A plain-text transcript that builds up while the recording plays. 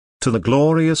to the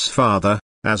glorious Father,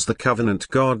 as the covenant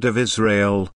God of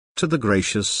Israel, to the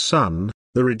gracious Son,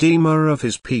 the Redeemer of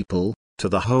his people, to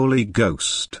the Holy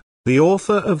Ghost, the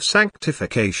author of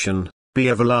sanctification, be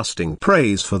everlasting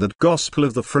praise for that gospel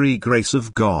of the free grace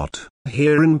of God,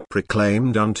 herein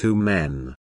proclaimed unto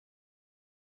men.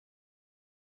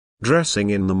 Dressing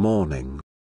in the morning.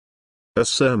 A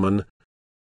sermon.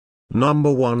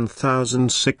 Number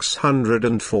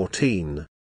 1614.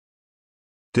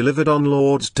 Delivered on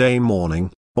Lord's Day morning,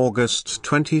 August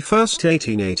 21,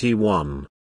 1881.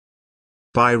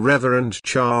 By Reverend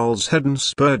Charles Haddon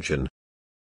Spurgeon.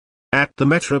 At the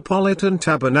Metropolitan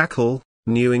Tabernacle,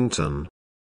 Newington.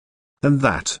 And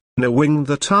that, knowing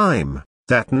the time,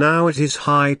 that now it is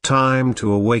high time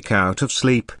to awake out of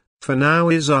sleep, for now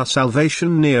is our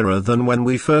salvation nearer than when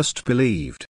we first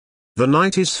believed. The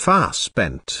night is far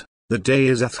spent, the day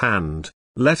is at hand,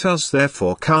 let us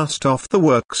therefore cast off the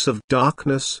works of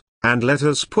darkness, and let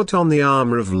us put on the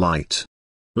armor of light.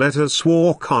 Let us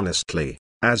walk honestly,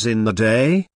 as in the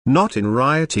day, not in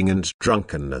rioting and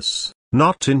drunkenness,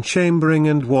 not in chambering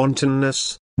and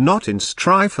wantonness, not in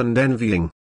strife and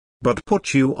envying. But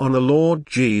put you on the Lord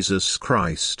Jesus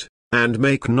Christ, and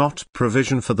make not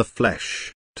provision for the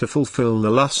flesh, to fulfill the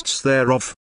lusts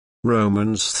thereof.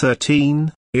 Romans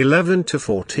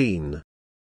 13:11-14.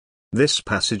 This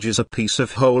passage is a piece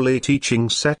of holy teaching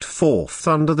set forth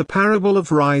under the parable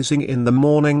of rising in the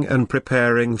morning and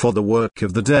preparing for the work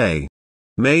of the day.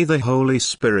 May the Holy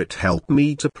Spirit help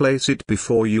me to place it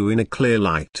before you in a clear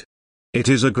light. It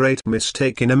is a great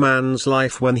mistake in a man's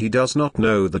life when he does not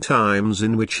know the times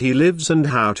in which he lives and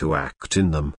how to act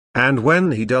in them, and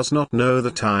when he does not know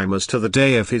the time as to the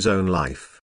day of his own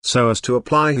life, so as to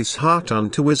apply his heart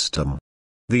unto wisdom.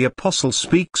 The Apostle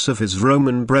speaks of his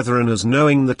Roman brethren as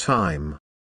knowing the time.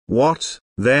 What,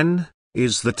 then,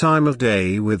 is the time of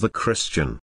day with the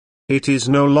Christian? It is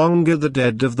no longer the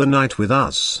dead of the night with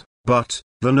us, but,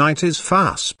 the night is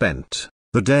far spent,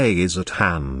 the day is at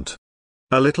hand.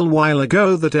 A little while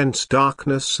ago the dense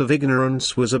darkness of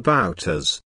ignorance was about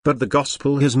us, but the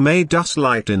gospel has made us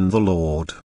light in the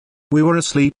Lord. We were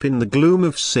asleep in the gloom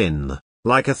of sin,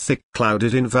 like a thick cloud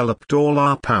it enveloped all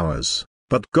our powers,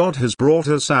 but God has brought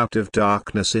us out of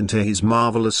darkness into his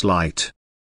marvelous light.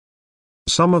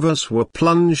 Some of us were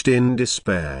plunged in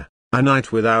despair, a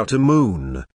night without a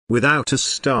moon, without a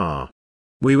star.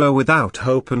 We were without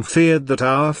hope and feared that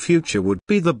our future would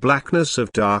be the blackness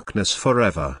of darkness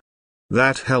forever.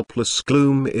 That helpless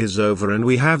gloom is over and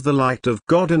we have the light of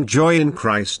God and joy in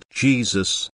Christ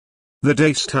Jesus. The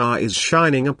day star is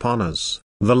shining upon us,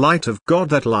 the light of God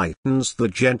that lightens the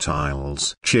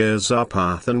Gentiles cheers our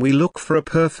path, and we look for a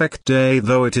perfect day,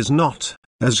 though it is not,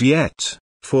 as yet,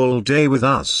 full day with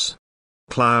us.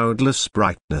 Cloudless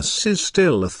brightness is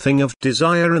still a thing of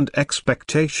desire and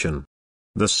expectation.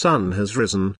 The sun has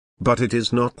risen, but it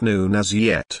is not noon as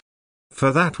yet.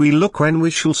 For that we look when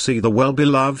we shall see the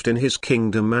well-beloved in his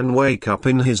kingdom and wake up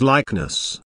in his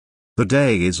likeness. The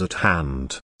day is at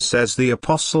hand, says the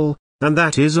Apostle, and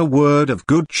that is a word of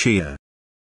good cheer.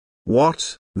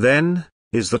 What, then,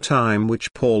 is the time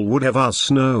which Paul would have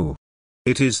us know?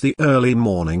 It is the early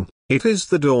morning, it is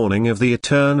the dawning of the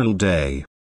eternal day.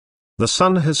 The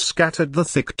sun has scattered the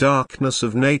thick darkness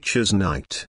of nature's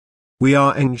night. We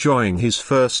are enjoying his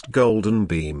first golden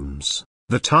beams.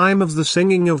 The time of the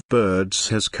singing of birds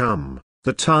has come,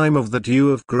 the time of the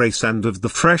dew of grace and of the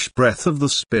fresh breath of the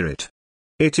Spirit.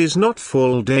 It is not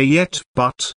full day yet,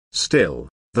 but, still,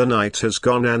 the night has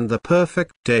gone and the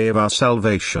perfect day of our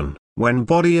salvation, when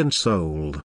body and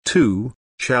soul, too,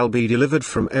 shall be delivered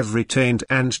from every taint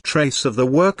and trace of the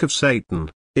work of Satan,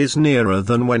 is nearer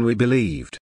than when we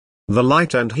believed. The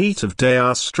light and heat of day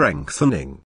are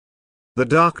strengthening. The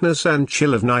darkness and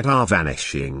chill of night are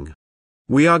vanishing.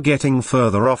 We are getting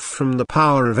further off from the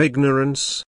power of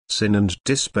ignorance, sin and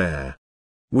despair.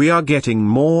 We are getting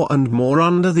more and more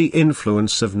under the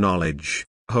influence of knowledge,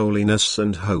 holiness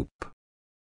and hope.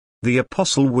 The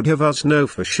Apostle would have us know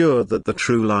for sure that the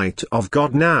true light of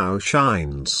God now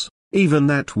shines, even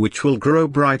that which will grow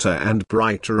brighter and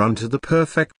brighter unto the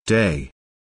perfect day.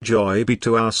 Joy be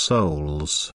to our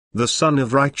souls, the Son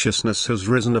of Righteousness has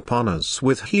risen upon us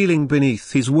with healing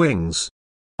beneath his wings.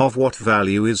 Of what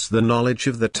value is the knowledge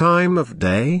of the time of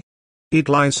day? It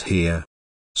lies here.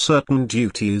 Certain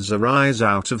duties arise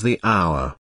out of the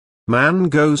hour. Man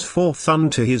goes forth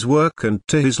unto his work and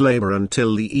to his labor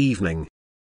until the evening.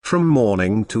 From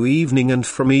morning to evening and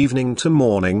from evening to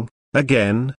morning,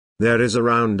 again, there is a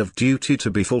round of duty to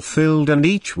be fulfilled, and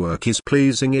each work is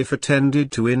pleasing if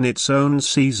attended to in its own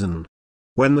season.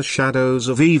 When the shadows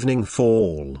of evening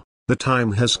fall, the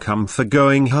time has come for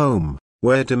going home,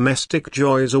 where domestic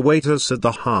joys await us at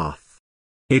the hearth.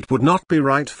 It would not be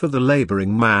right for the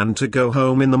laboring man to go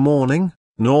home in the morning,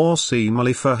 nor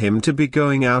seemly for him to be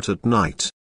going out at night.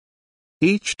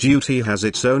 Each duty has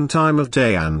its own time of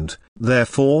day and,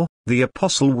 therefore, the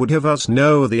apostle would have us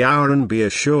know the hour and be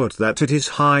assured that it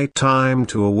is high time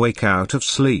to awake out of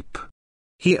sleep.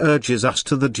 He urges us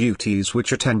to the duties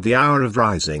which attend the hour of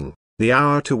rising, the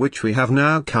hour to which we have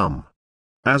now come.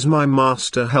 As my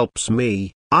Master helps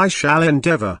me, I shall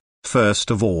endeavor, first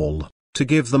of all, to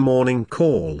give the morning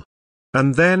call.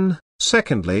 And then,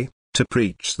 secondly, to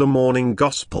preach the morning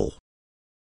gospel.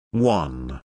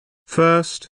 1.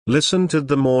 First, listen to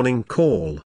the morning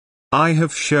call. I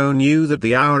have shown you that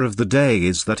the hour of the day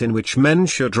is that in which men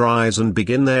should rise and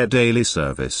begin their daily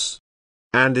service.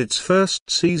 And its first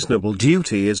seasonable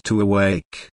duty is to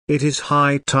awake. It is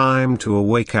high time to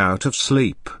awake out of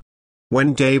sleep.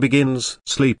 When day begins,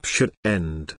 sleep should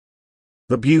end.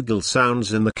 The bugle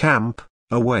sounds in the camp,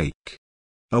 awake.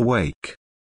 Awake.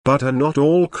 But are not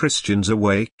all Christians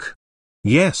awake?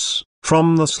 Yes,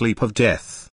 from the sleep of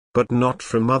death, but not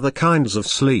from other kinds of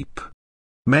sleep.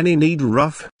 Many need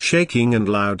rough shaking and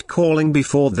loud calling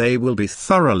before they will be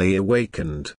thoroughly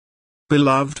awakened.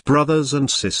 Beloved brothers and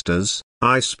sisters,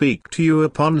 I speak to you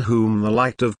upon whom the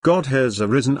light of God has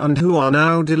arisen and who are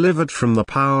now delivered from the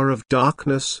power of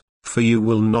darkness, for you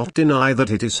will not deny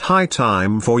that it is high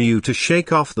time for you to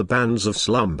shake off the bands of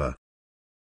slumber.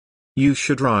 You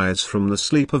should rise from the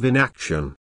sleep of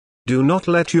inaction. Do not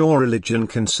let your religion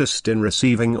consist in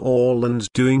receiving all and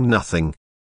doing nothing.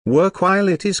 Work while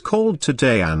it is called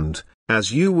today and,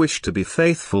 as you wish to be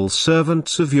faithful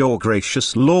servants of your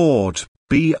gracious Lord,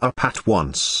 be up at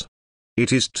once.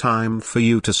 It is time for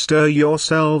you to stir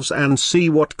yourselves and see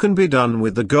what can be done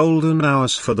with the golden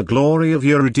hours for the glory of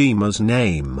your Redeemer's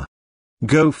name.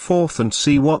 Go forth and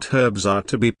see what herbs are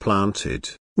to be planted,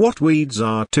 what weeds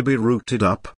are to be rooted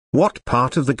up, what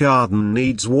part of the garden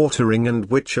needs watering and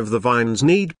which of the vines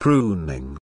need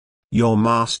pruning. Your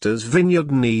Master's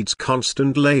vineyard needs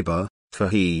constant labor, for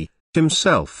he,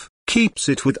 himself, keeps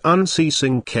it with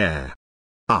unceasing care.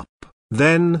 Up,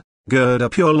 then, gird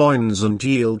up your loins and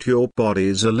yield your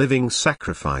bodies a living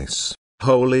sacrifice,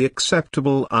 wholly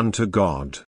acceptable unto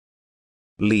God.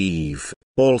 Leave,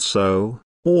 also,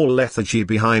 all lethargy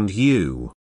behind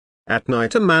you. At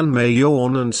night a man may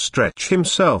yawn and stretch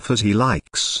himself as he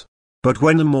likes. But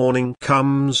when the morning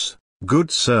comes, good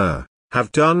sir,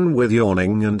 have done with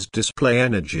yawning and display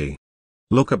energy.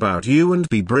 Look about you and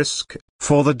be brisk,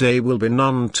 for the day will be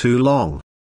none too long.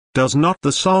 Does not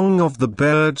the song of the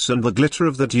birds and the glitter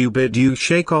of the dew bid you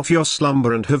shake off your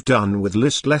slumber and have done with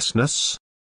listlessness?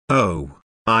 Oh,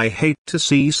 I hate to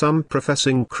see some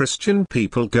professing Christian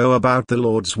people go about the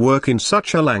Lord's work in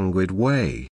such a languid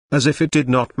way, as if it did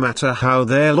not matter how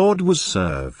their Lord was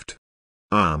served.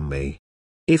 Ah me!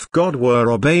 If God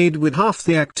were obeyed with half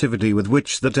the activity with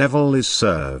which the devil is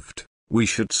served, we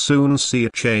should soon see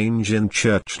a change in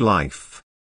church life.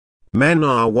 Men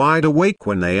are wide awake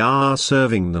when they are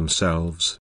serving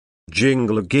themselves.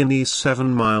 Jingle a guinea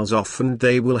 7 miles off and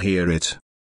they will hear it.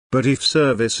 But if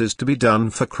service is to be done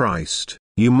for Christ,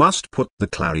 you must put the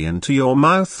clarion to your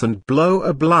mouth and blow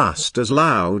a blast as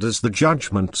loud as the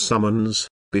judgment summons,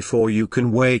 before you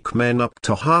can wake men up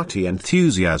to hearty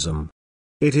enthusiasm.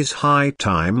 It is high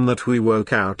time that we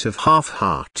woke out of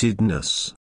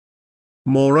half-heartedness.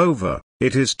 Moreover,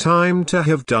 it is time to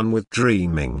have done with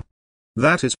dreaming.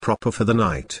 That is proper for the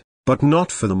night, but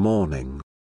not for the morning.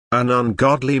 An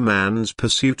ungodly man's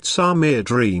pursuits are mere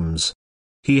dreams.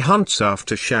 He hunts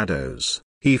after shadows,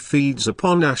 he feeds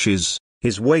upon ashes,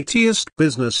 his weightiest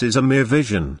business is a mere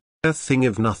vision, a thing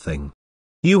of nothing.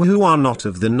 You who are not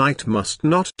of the night must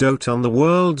not dote on the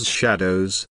world's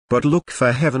shadows, but look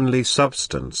for heavenly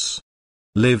substance.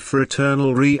 Live for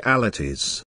eternal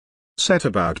realities. Set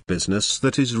about business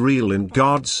that is real in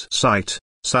God's sight,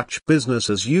 such business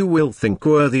as you will think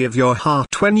worthy of your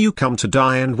heart when you come to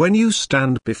die and when you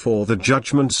stand before the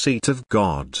judgment seat of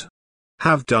God.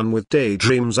 Have done with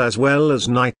daydreams as well as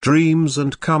night dreams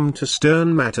and come to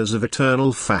stern matters of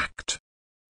eternal fact.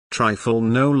 Trifle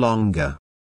no longer.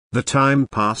 The time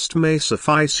past may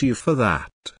suffice you for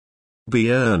that.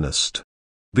 Be earnest.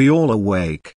 Be all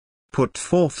awake. Put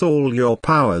forth all your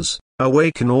powers,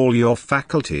 awaken all your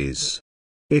faculties.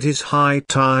 It is high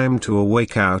time to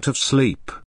awake out of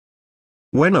sleep.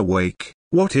 When awake,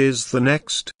 what is the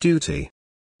next duty?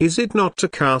 Is it not to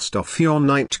cast off your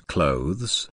night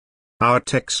clothes? Our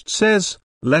text says,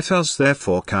 "Let us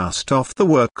therefore cast off the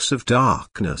works of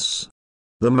darkness."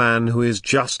 The man who is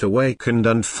just awakened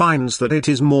and finds that it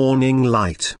is morning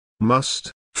light,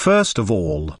 must, first of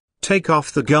all, take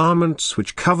off the garments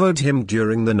which covered him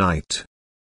during the night,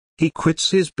 he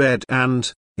quits his bed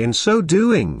and, in so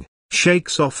doing,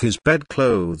 shakes off his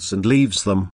bedclothes and leaves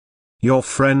them. Your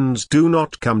friends do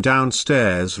not come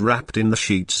downstairs wrapped in the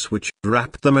sheets which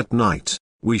wrapped them at night.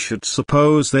 We should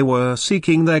suppose they were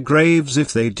seeking their graves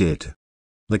if they did.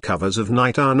 The covers of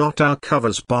night are not our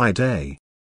covers by day.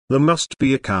 There must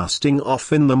be a casting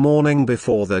off in the morning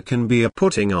before there can be a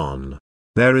putting on.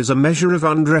 There is a measure of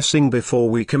undressing before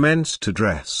we commence to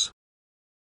dress.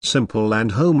 Simple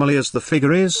and homely as the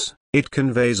figure is, it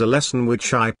conveys a lesson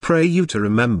which I pray you to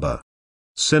remember.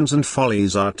 Sins and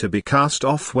follies are to be cast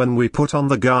off when we put on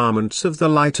the garments of the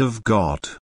light of God.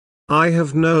 I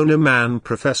have known a man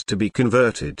profess to be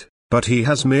converted, but he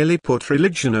has merely put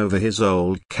religion over his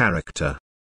old character.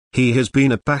 He has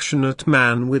been a passionate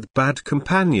man with bad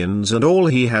companions, and all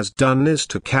he has done is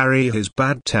to carry his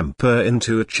bad temper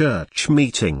into a church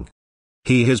meeting.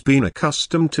 He has been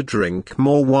accustomed to drink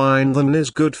more wine than is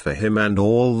good for him, and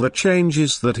all the change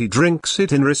is that he drinks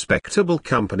it in respectable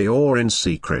company or in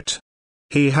secret.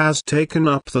 He has taken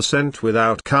up the scent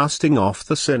without casting off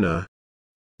the sinner.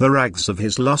 The rags of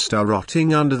his lust are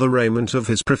rotting under the raiment of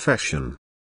his profession.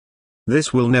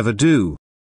 This will never do.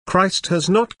 Christ has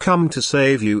not come to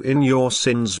save you in your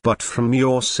sins but from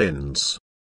your sins.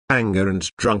 Anger and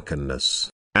drunkenness,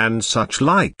 and such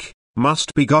like,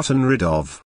 must be gotten rid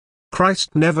of.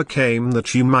 Christ never came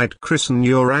that you might christen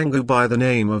your anger by the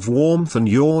name of warmth and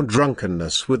your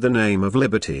drunkenness with the name of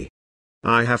liberty.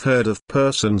 I have heard of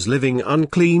persons living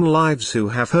unclean lives who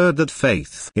have heard that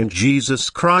faith in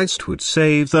Jesus Christ would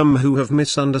save them, who have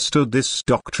misunderstood this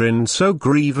doctrine so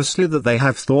grievously that they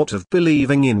have thought of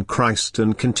believing in Christ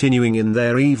and continuing in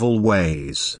their evil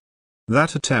ways.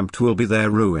 That attempt will be their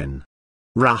ruin.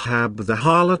 Rahab the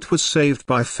harlot was saved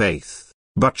by faith,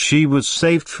 but she was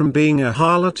saved from being a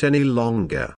harlot any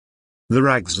longer. The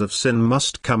rags of sin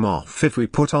must come off if we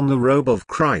put on the robe of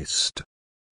Christ.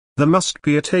 There must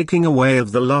be a taking away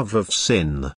of the love of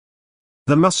sin.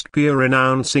 There must be a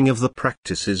renouncing of the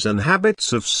practices and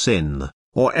habits of sin,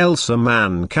 or else a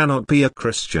man cannot be a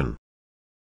Christian.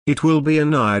 It will be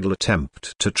an idle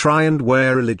attempt to try and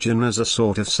wear religion as a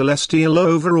sort of celestial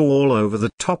overall over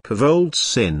the top of old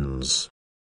sins.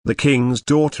 The king's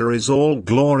daughter is all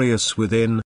glorious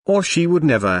within, or she would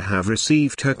never have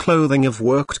received her clothing of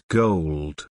worked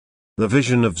gold. The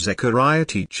vision of Zechariah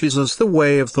teaches us the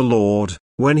way of the Lord.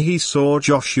 When he saw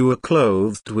Joshua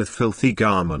clothed with filthy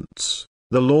garments,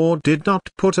 the Lord did not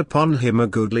put upon him a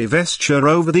goodly vesture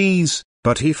over these,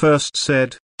 but he first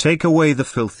said, Take away the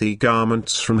filthy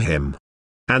garments from him.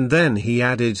 And then he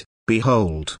added,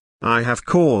 Behold, I have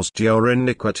caused your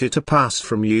iniquity to pass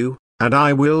from you, and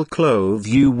I will clothe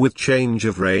you with change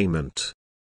of raiment.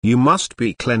 You must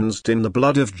be cleansed in the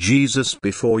blood of Jesus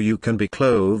before you can be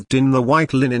clothed in the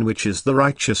white linen which is the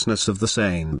righteousness of the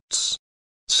saints.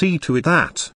 See to it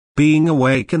that, being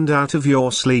awakened out of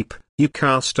your sleep, you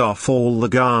cast off all the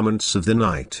garments of the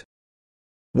night.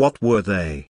 What were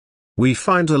they? We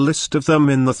find a list of them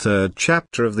in the 3rd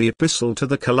chapter of the Epistle to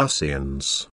the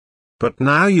Colossians. But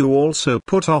now you also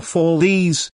put off all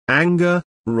these: anger,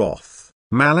 wrath,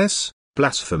 malice,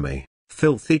 blasphemy,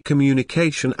 filthy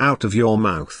communication out of your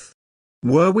mouth.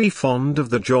 Were we fond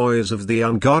of the joys of the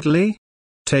ungodly?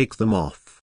 Take them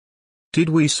off. Did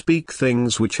we speak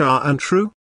things which are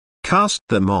untrue? Cast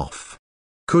them off.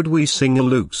 Could we sing a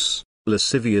loose,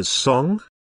 lascivious song?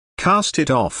 Cast it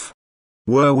off.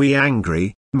 Were we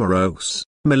angry, morose,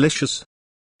 malicious?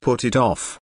 Put it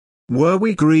off. Were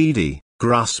we greedy,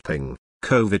 grasping,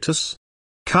 covetous?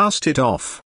 Cast it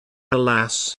off.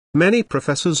 Alas, many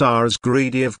professors are as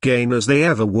greedy of gain as they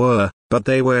ever were, but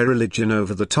they wear religion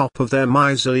over the top of their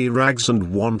miserly rags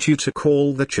and want you to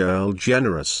call the churl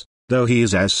generous, though he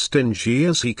is as stingy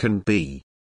as he can be.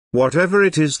 Whatever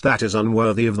it is that is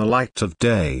unworthy of the light of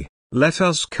day, let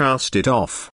us cast it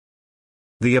off.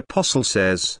 The Apostle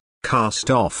says,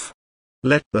 Cast off.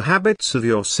 Let the habits of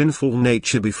your sinful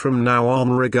nature be from now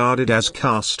on regarded as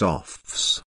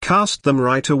cast-offs. Cast them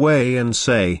right away and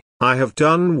say, I have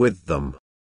done with them.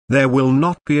 There will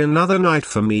not be another night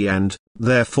for me, and,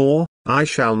 therefore, I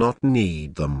shall not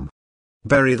need them.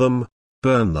 Bury them,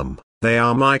 burn them, they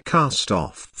are my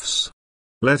cast-offs.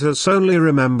 Let us only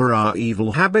remember our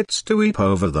evil habits to weep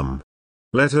over them.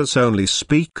 Let us only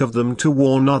speak of them to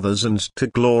warn others and to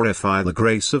glorify the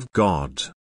grace of God.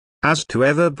 As to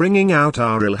ever bringing out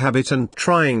our ill habit and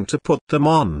trying to put them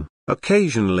on,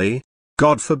 occasionally,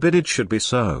 God forbid it should be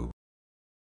so.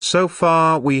 So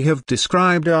far we have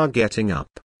described our getting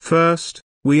up. First,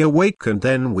 we awake and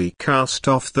then we cast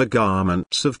off the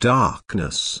garments of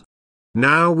darkness.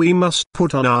 Now we must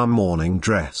put on our morning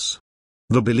dress.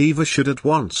 The believer should at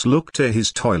once look to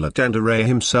his toilet and array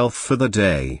himself for the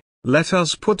day. Let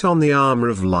us put on the armor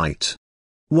of light.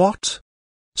 What?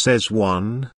 Says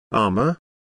one, armor?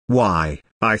 Why,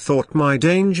 I thought my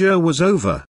danger was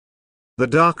over. The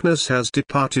darkness has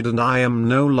departed and I am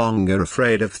no longer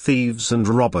afraid of thieves and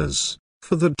robbers,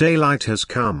 for the daylight has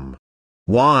come.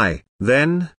 Why,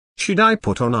 then, should I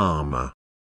put on armor?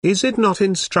 Is it not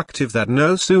instructive that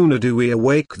no sooner do we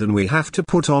awake than we have to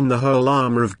put on the whole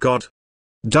armor of God?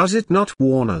 Does it not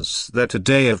warn us that a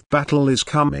day of battle is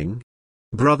coming?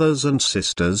 Brothers and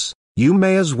sisters, you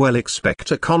may as well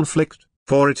expect a conflict,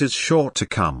 for it is sure to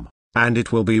come, and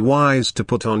it will be wise to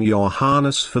put on your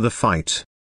harness for the fight.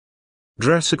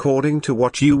 Dress according to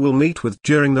what you will meet with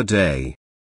during the day.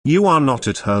 You are not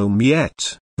at home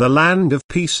yet, the land of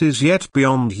peace is yet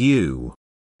beyond you.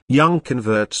 Young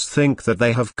converts think that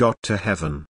they have got to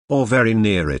heaven, or very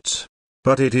near it.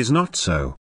 But it is not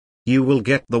so. You will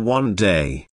get there one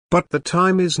day, but the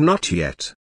time is not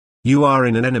yet. You are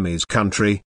in an enemy's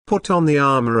country, put on the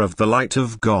armor of the light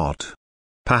of God.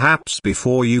 Perhaps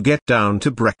before you get down to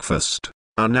breakfast,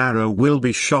 an arrow will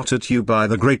be shot at you by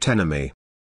the great enemy.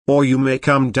 Or you may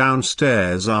come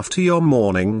downstairs after your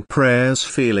morning prayers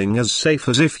feeling as safe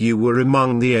as if you were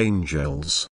among the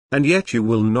angels, and yet you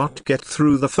will not get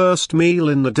through the first meal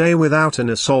in the day without an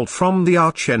assault from the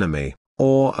archenemy,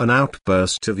 or an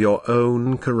outburst of your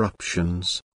own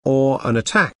corruptions, or an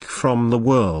attack from the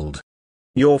world.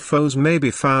 Your foes may be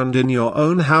found in your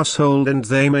own household and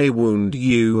they may wound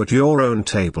you at your own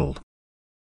table.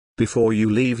 Before you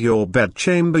leave your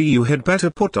bedchamber you had better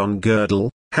put on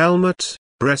girdle, helmet,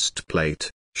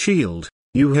 breastplate, shield,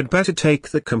 you had better take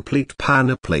the complete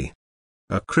panoply.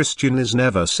 A Christian is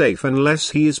never safe unless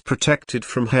he is protected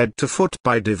from head to foot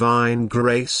by divine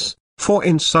grace, for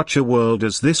in such a world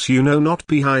as this you know not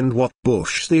behind what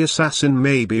bush the assassin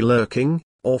may be lurking,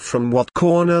 or from what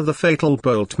corner the fatal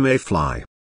bolt may fly.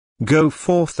 Go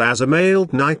forth as a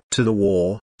mailed knight to the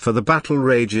war, for the battle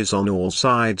rages on all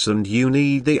sides and you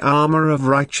need the armor of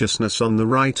righteousness on the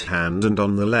right hand and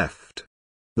on the left.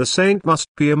 The saint must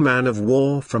be a man of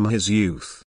war from his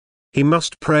youth. He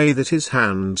must pray that his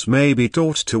hands may be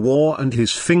taught to war and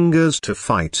his fingers to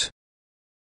fight.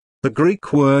 The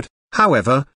Greek word,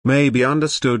 however, may be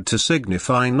understood to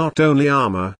signify not only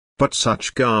armor, but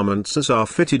such garments as are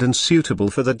fitted and suitable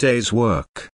for the day's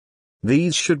work.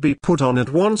 These should be put on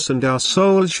at once and our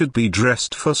soul should be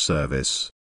dressed for service.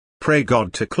 Pray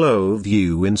God to clothe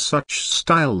you in such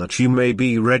style that you may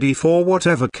be ready for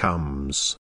whatever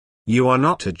comes. You are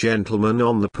not a gentleman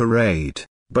on the parade,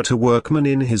 but a workman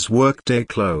in his workday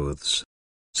clothes.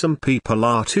 Some people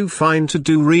are too fine to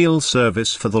do real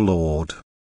service for the Lord.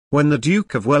 When the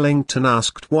Duke of Wellington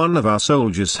asked one of our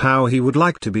soldiers how he would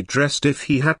like to be dressed if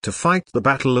he had to fight the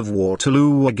Battle of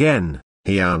Waterloo again,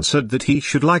 he answered that he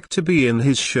should like to be in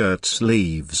his shirt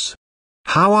sleeves.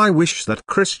 How I wish that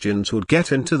Christians would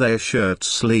get into their shirt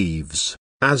sleeves,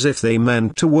 as if they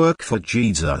meant to work for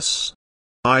Jesus.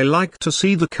 I like to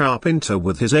see the carpenter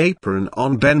with his apron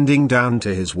on bending down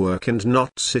to his work and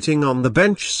not sitting on the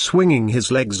bench swinging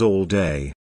his legs all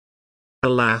day.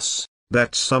 Alas,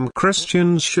 that some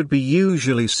Christians should be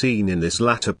usually seen in this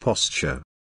latter posture.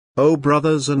 O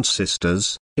brothers and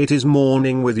sisters, it is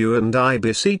morning with you and I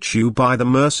beseech you by the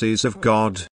mercies of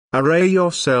God, array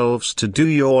yourselves to do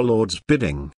your Lord's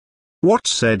bidding. What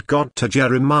said God to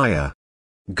Jeremiah?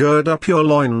 Gird up your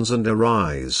loins and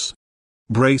arise.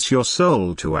 Brace your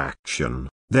soul to action,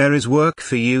 there is work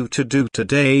for you to do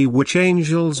today which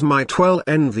angels might well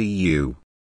envy you.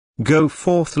 Go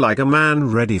forth like a man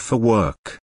ready for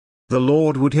work. The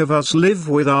Lord would have us live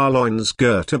with our loins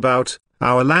girt about,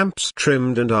 our lamps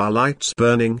trimmed and our lights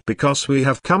burning because we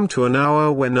have come to an hour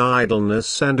when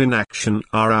idleness and inaction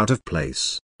are out of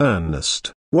place.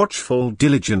 Earnest, watchful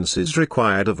diligence is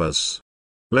required of us.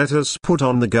 Let us put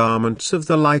on the garments of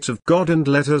the light of God and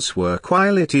let us work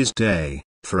while it is day,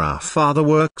 for our Father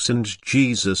works and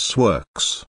Jesus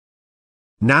works.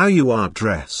 Now you are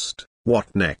dressed, what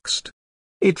next?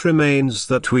 It remains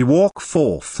that we walk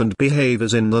forth and behave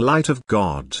as in the light of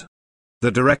God. The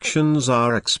directions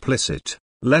are explicit,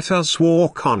 let us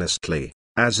walk honestly,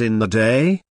 as in the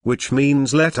day, which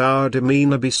means let our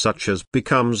demeanor be such as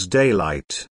becomes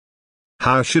daylight.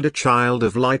 How should a child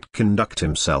of light conduct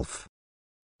himself?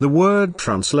 The word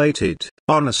translated,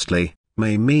 honestly,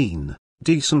 may mean,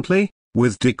 decently,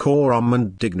 with decorum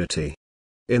and dignity.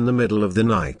 In the middle of the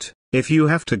night, if you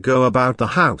have to go about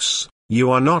the house, you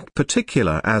are not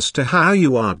particular as to how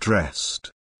you are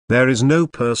dressed. There is no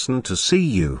person to see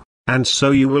you, and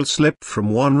so you will slip from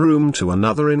one room to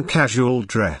another in casual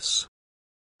dress.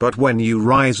 But when you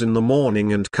rise in the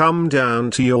morning and come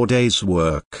down to your day's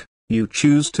work, you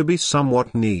choose to be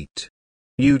somewhat neat.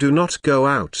 You do not go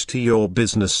out to your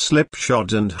business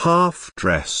slipshod and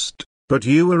half-dressed, but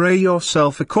you array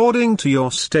yourself according to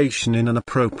your station in an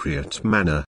appropriate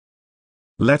manner.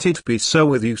 Let it be so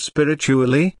with you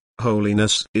spiritually.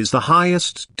 Holiness is the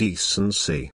highest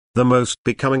decency, the most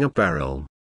becoming apparel.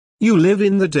 You live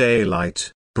in the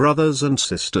daylight, brothers and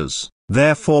sisters,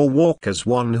 therefore walk as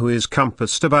one who is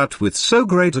compassed about with so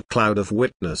great a cloud of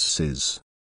witnesses.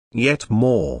 Yet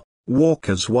more, walk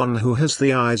as one who has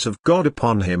the eyes of God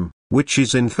upon him, which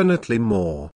is infinitely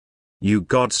more. You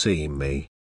God see me,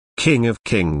 King of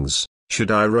kings,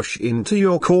 should I rush into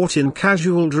your court in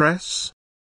casual dress?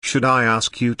 Should I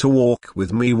ask you to walk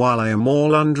with me while I am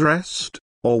all undressed,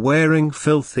 or wearing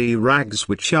filthy rags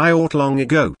which I ought long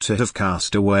ago to have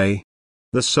cast away?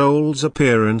 The soul's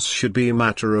appearance should be a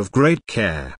matter of great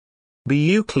care. Be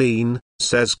you clean,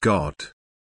 says God.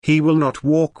 He will not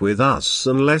walk with us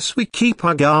unless we keep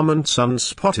our garments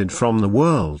unspotted from the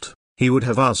world. He would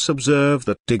have us observe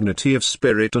that dignity of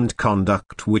spirit and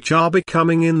conduct which are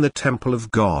becoming in the temple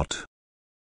of God.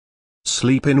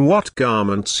 Sleep in what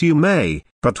garments you may,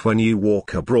 but when you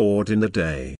walk abroad in the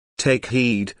day, take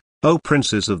heed, O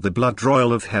princes of the blood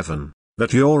royal of heaven,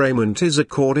 that your raiment is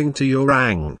according to your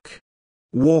rank.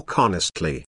 Walk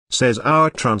honestly, says our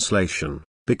translation,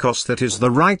 because that is the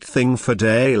right thing for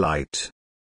daylight.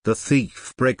 The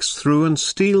thief breaks through and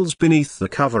steals beneath the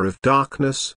cover of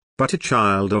darkness, but a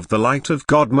child of the light of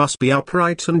God must be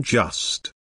upright and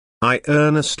just. I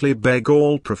earnestly beg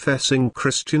all professing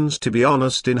Christians to be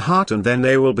honest in heart, and then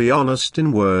they will be honest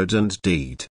in word and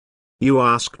deed. You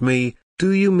ask me,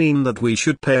 do you mean that we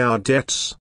should pay our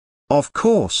debts? Of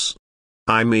course.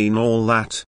 I mean all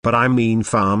that, but I mean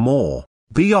far more.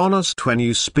 Be honest when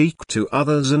you speak to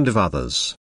others and of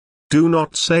others. Do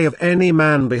not say of any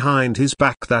man behind his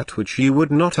back that which you would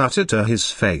not utter to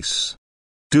his face.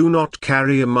 Do not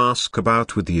carry a mask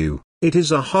about with you. It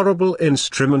is a horrible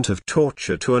instrument of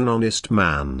torture to an honest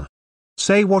man.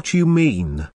 Say what you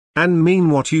mean, and mean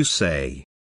what you say.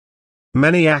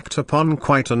 Many act upon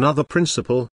quite another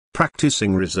principle,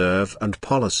 practicing reserve and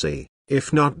policy,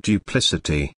 if not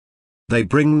duplicity. They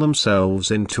bring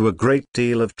themselves into a great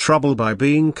deal of trouble by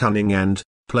being cunning and,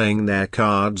 playing their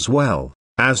cards well,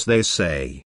 as they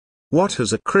say. What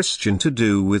has a Christian to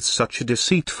do with such a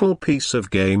deceitful piece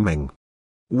of gaming?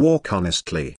 Walk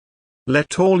honestly.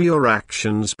 Let all your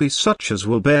actions be such as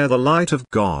will bear the light of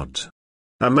God.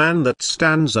 A man that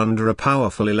stands under a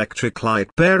powerful electric light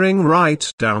bearing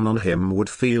right down on him would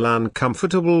feel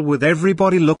uncomfortable with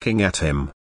everybody looking at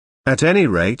him. At any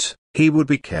rate, he would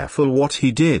be careful what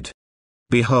he did.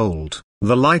 Behold,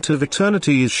 the light of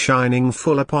eternity is shining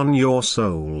full upon your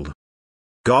soul.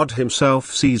 God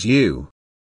himself sees you.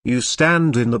 You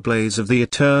stand in the blaze of the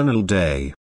eternal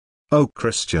day. O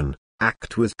Christian,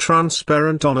 act with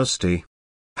transparent honesty.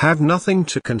 Have nothing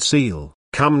to conceal,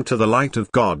 come to the light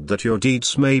of God that your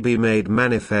deeds may be made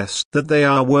manifest that they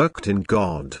are worked in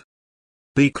God.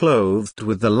 Be clothed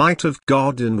with the light of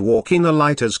God and walk in the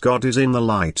light as God is in the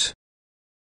light.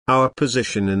 Our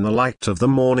position in the light of the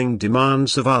morning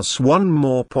demands of us one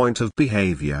more point of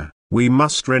behavior. We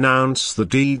must renounce the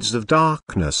deeds of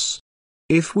darkness.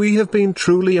 If we have been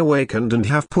truly awakened and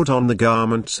have put on the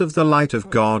garments of the light of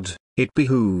God, it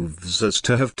behooves us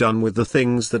to have done with the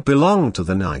things that belong to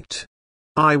the night.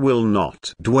 I will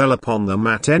not dwell upon them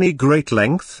at any great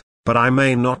length, but I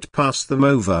may not pass them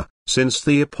over, since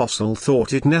the Apostle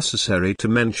thought it necessary to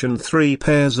mention 3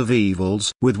 pairs of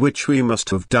evils with which we must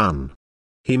have done.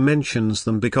 He mentions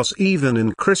them because even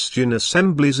in Christian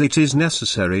assemblies it is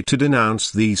necessary to denounce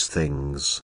these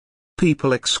things.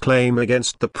 People exclaim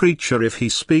against the preacher if he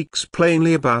speaks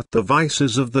plainly about the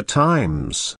vices of the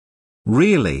times.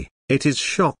 Really, it is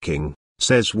shocking,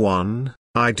 says one,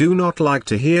 I do not like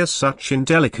to hear such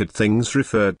indelicate things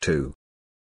referred to.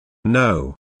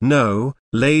 No,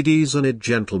 ladies and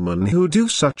gentlemen who do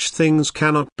such things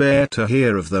cannot bear to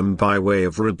hear of them by way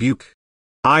of rebuke.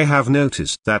 I have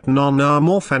noticed that none are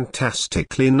more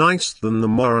fantastically nice than the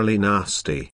morally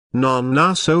nasty. None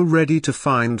are so ready to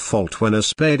find fault when a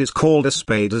spade is called a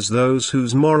spade as those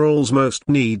whose morals most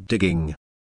need digging.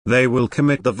 They will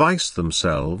commit the vice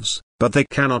themselves, but they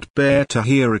cannot bear to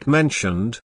hear it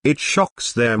mentioned. It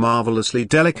shocks their marvelously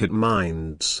delicate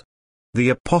minds. The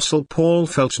Apostle Paul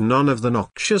felt none of the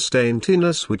noxious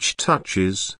daintiness which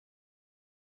touches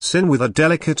sin with a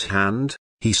delicate hand.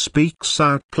 He speaks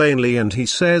out plainly and he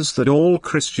says that all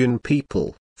Christian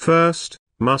people, first,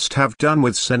 must have done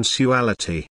with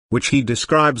sensuality, which he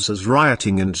describes as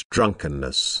rioting and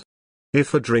drunkenness.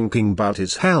 If a drinking bout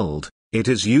is held, it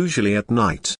is usually at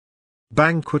night.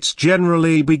 Banquets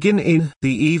generally begin in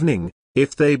the evening,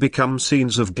 If they become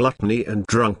scenes of gluttony and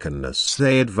drunkenness,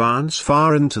 they advance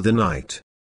far into the night.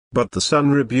 But the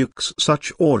Son rebukes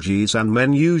such orgies, and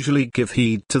men usually give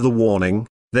heed to the warning,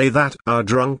 "They that are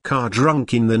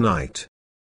drunk in the night."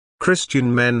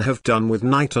 Christian men have done with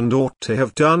night and ought to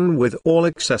have done with all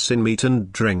excess in meat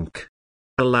and drink.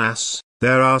 Alas,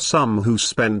 there are some who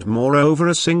spend more over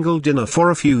a single dinner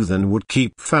for a few than would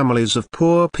keep families of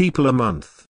poor people a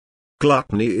month.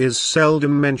 Gluttony is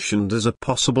seldom mentioned as a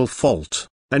possible fault,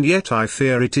 and yet I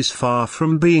fear it is far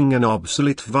from being an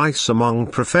obsolete vice among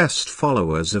professed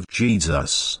followers of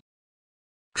Jesus.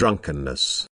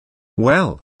 Drunkenness.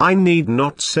 Well, I need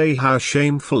not say how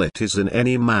shameful it is in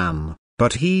any man,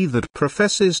 but he that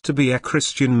professes to be a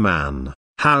Christian man,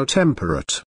 how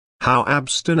temperate, how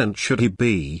abstinent should he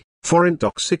be, for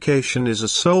intoxication is a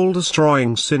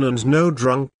soul-destroying sin, and no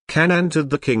drunk can enter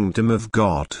the kingdom of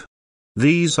God.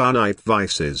 These are night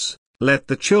vices. Let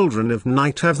the children of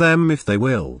night have them if they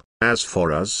will. As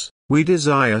for us, we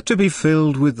desire to be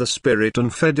filled with the Spirit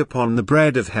and fed upon the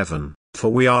bread of heaven, for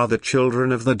we are the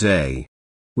children of the day.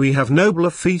 We have nobler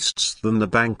feasts than the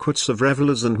banquets of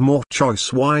revellers, and more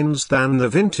choice wines than the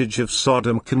vintage of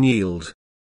Sodom can yield.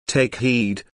 Take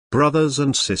heed, brothers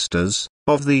and sisters,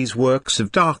 of these works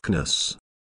of darkness.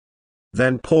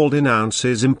 Then Paul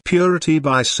denounces impurity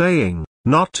by saying,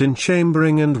 "Not in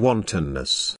chambering and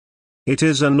wantonness." It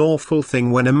is an awful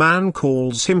thing when a man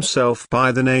calls himself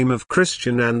by the name of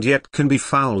Christian and yet can be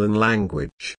foul in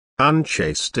language,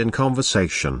 unchaste in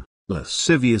conversation,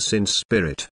 lascivious in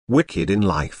spirit, wicked in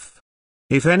life.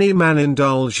 If any man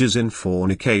indulges in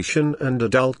fornication and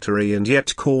adultery and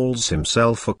yet calls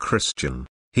himself a Christian,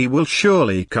 he will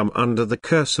surely come under the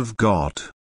curse of God.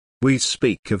 We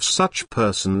speak of such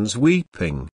persons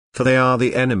weeping, for they are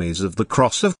the enemies of the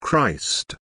cross of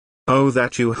Christ. Oh,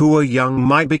 that you who are young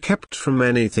might be kept from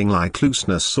anything like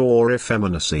looseness or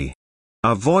effeminacy.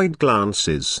 Avoid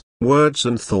glances, words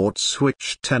and thoughts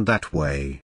which tend that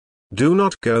way. Do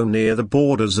not go near the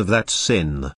borders of that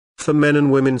sin, for men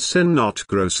and women sin not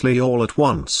grossly all at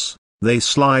once, they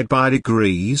slide by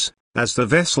degrees, as the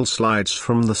vessel slides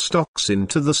from the stocks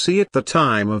into the sea at the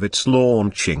time of its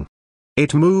launching.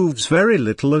 It moves very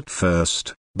little at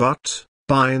first, but,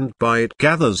 by and by it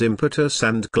gathers impetus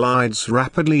and glides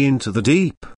rapidly into the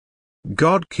deep.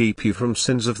 God keep you from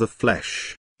sins of the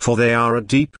flesh, for they are a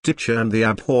deep ditch, and the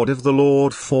abhorred of the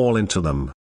Lord fall into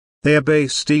them. They are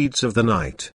base deeds of the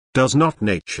night. Does not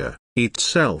nature,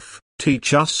 itself,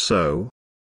 teach us so?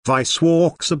 Vice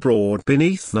walks abroad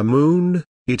beneath the moon,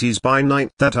 it is by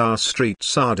night that our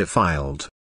streets are defiled.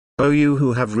 O you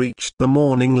who have reached the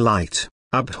morning light,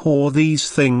 abhor these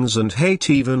things and hate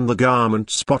even the garment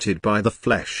spotted by the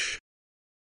flesh.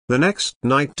 The next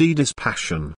night deed is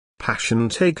passion, passion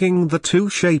taking the two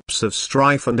shapes of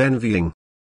strife and envying.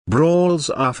 Brawls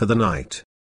are for the night.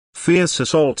 Fierce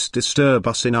assaults disturb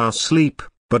us in our sleep,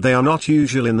 but they are not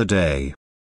usual in the day.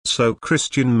 So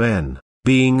Christian men,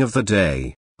 being of the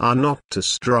day, are not to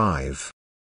strive.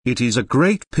 It is a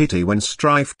great pity when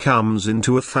strife comes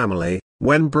into a family,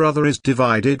 when brother is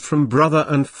divided from brother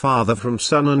and father from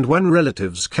son, and when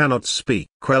relatives cannot speak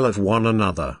well of one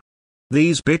another.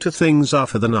 These bitter things are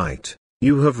for the night.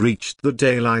 You have reached the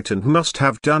daylight and must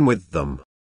have done with them.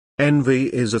 Envy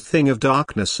is a thing of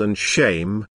darkness and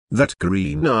shame. That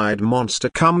green-eyed monster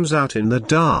comes out in the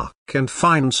dark and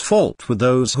finds fault with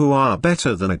those who are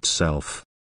better than itself.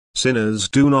 Sinners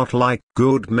do not like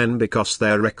good men because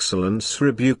their excellence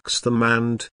rebukes them,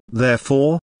 and,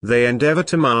 therefore, they endeavor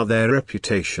to mar their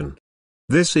reputation.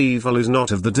 This evil is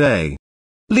not of the day.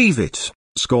 Leave it,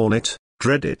 scorn it,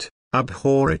 dread it,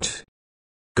 abhor it.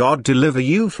 God deliver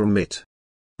you from it.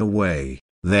 Away,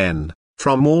 then,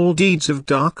 from all deeds of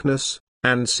darkness,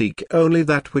 and seek only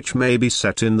that which may be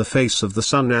set in the face of the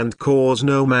sun and cause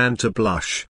no man to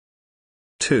blush.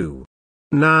 2.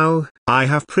 Now, I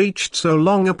have preached so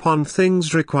long upon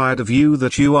things required of you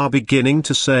that you are beginning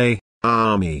to say,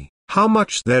 "Ah me, how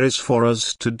much there is for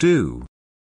us to do!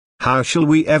 How shall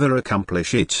we ever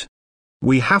accomplish it?"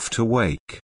 We have to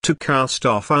wake, to cast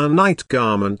off our night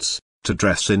garments, to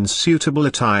dress in suitable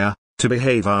attire, to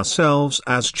behave ourselves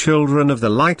as children of the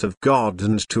light of God,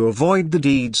 and to avoid the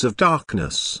deeds of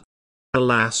darkness.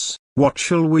 Alas, what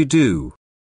shall we do?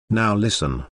 Now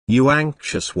listen, you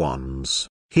anxious ones.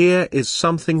 Here is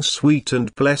something sweet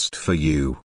and blessed for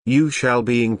you. You shall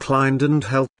be inclined and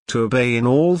helped to obey in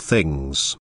all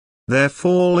things.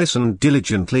 Therefore listen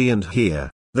diligently and hear,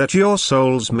 that your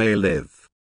souls may live.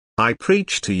 I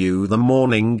preach to you the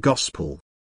morning gospel.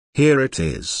 Here it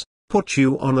is, put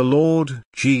you on the Lord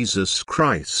Jesus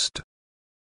Christ.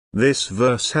 This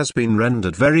verse has been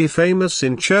rendered very famous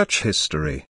in church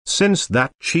history, since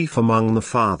that chief among the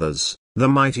fathers, The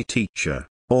mighty teacher,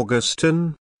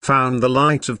 Augustine, found the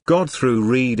light of God through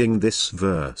reading this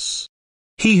verse.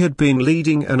 He had been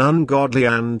leading an ungodly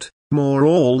and, more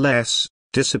or less,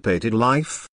 dissipated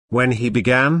life, when he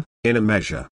began, in a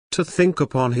measure, to think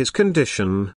upon his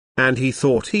condition, and he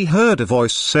thought he heard a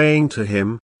voice saying to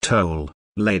him, Toll,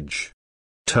 ledge.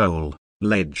 Toll,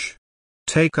 ledge.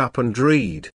 Take up and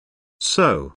read.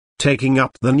 So, taking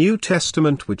up the New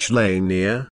Testament which lay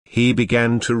near, he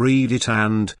began to read it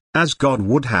and, as God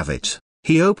would have it,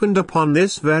 he opened upon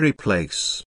this very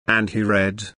place, and he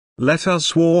read, Let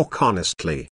us walk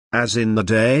honestly, as in the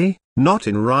day, not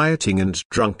in rioting and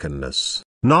drunkenness,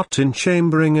 not in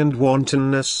chambering and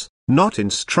wantonness, not in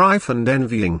strife and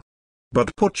envying.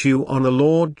 But put you on the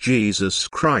Lord Jesus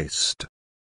Christ.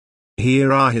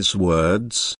 Here are his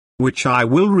words, which I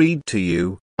will read to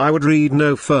you. I would read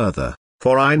no further,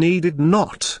 for I needed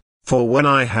not, for when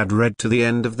I had read to the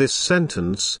end of this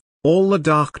sentence, all the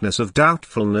darkness of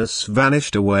doubtfulness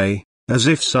vanished away, as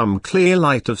if some clear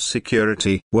light of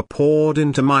security were poured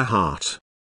into my heart.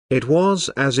 It was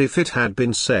as if it had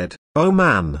been said, O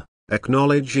man,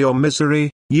 acknowledge your misery,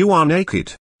 you are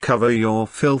naked, cover your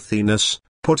filthiness,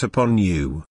 put upon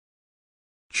you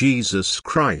Jesus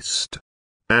Christ.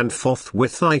 And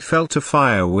forthwith I felt a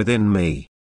fire within me.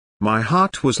 My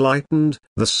heart was lightened,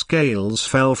 the scales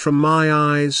fell from my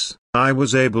eyes, I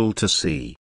was able to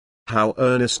see. How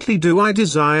earnestly do I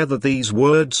desire that these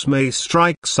words may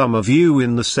strike some of you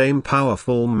in the same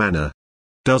powerful manner.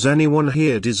 Does anyone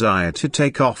here desire to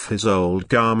take off his old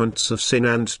garments of sin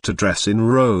and to dress in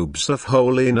robes of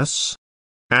holiness?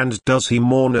 And does he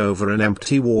mourn over an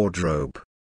empty wardrobe?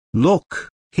 Look,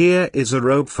 here is a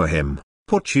robe for him,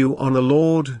 put you on the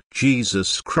Lord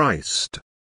Jesus Christ.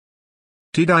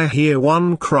 Did I hear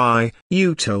one cry,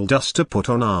 You told us to put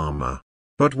on armor,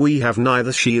 but we have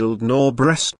neither shield nor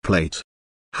breastplate.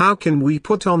 How can we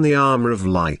put on the armor of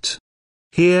light?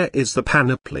 Here is the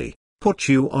panoply, put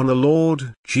you on the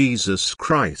Lord Jesus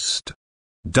Christ.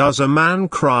 Does a man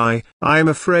cry, I am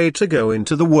afraid to go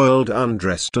into the world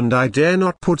undressed and I dare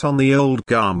not put on the old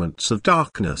garments of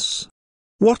darkness?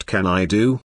 What can I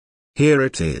do? Here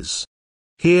it is.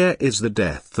 Here is the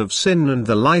death of sin and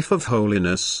the life of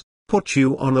holiness, put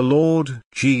you on the Lord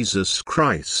Jesus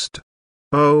Christ.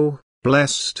 Oh,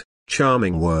 blessed,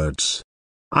 charming words.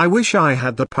 I wish I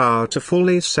had the power to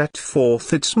fully set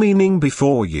forth its meaning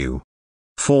before you.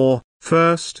 For,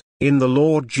 first, in the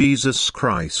Lord Jesus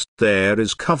Christ there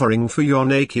is covering for your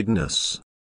nakedness.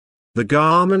 The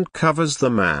garment covers the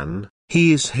man,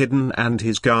 he is hidden and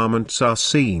his garments are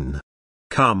seen.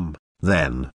 Come,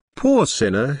 then, poor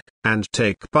sinner, and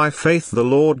take by faith the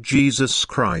Lord Jesus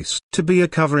Christ to be a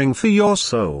covering for your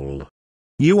soul.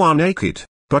 You are naked,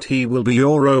 but he will be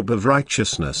your robe of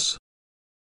righteousness.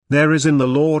 There is in the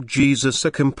Lord Jesus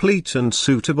a complete and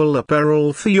suitable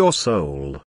apparel for your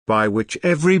soul, by which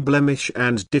every blemish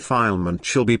and defilement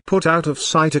shall be put out of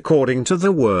sight according to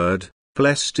the word,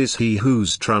 Blessed is he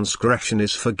whose transgression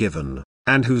is forgiven,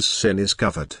 and whose sin is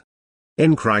covered.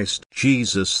 In Christ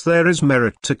Jesus there is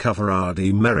merit to cover our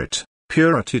demerit,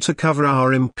 purity to cover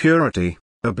our impurity,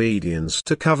 obedience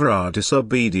to cover our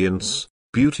disobedience,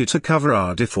 beauty to cover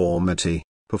our deformity,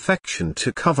 perfection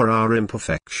to cover our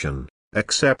imperfection,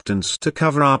 acceptance to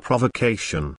cover our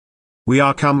provocation. We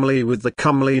are comely with the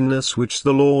comeliness which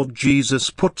the Lord Jesus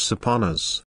puts upon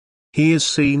us. He is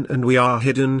seen and we are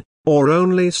hidden, or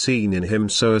only seen in him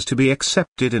so as to be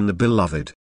accepted in the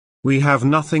Beloved. We have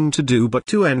nothing to do but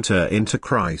to enter into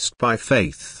Christ by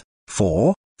faith,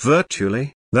 for,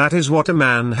 virtually, that is what a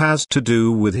man has to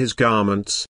do with his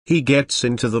garments, he gets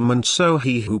into them and so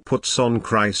he who puts on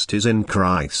Christ is in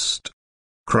Christ.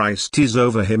 Christ is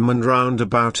over him and round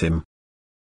about him.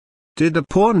 Did a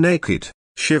poor naked,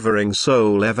 shivering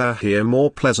soul ever hear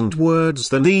more pleasant words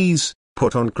than these,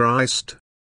 put on Christ?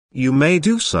 You may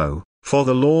do so, for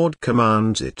the Lord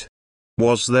commands it.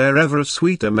 Was there ever a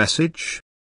sweeter message?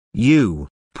 You,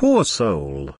 poor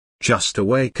soul, just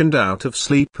awakened out of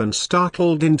sleep and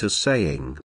startled into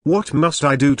saying, What must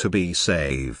I do to be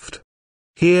saved?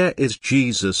 Here is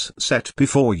Jesus set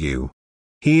before you.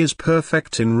 He is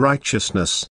perfect in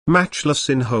righteousness, matchless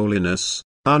in holiness,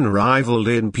 unrivaled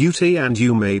in beauty, and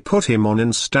you may put him on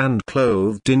and stand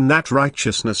clothed in that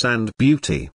righteousness and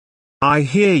beauty. I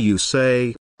hear you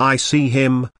say, I see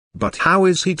him, but how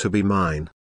is he to be mine?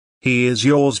 He is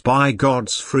yours by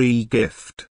God's free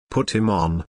gift, put him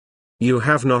on. You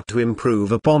have not to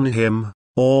improve upon him,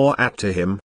 or add to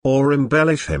him, or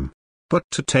embellish him, but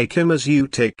to take him as you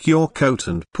take your coat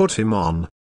and put him on.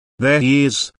 There he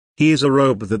is a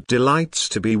robe that delights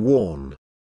to be worn.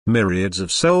 Myriads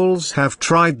of souls have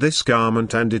tried this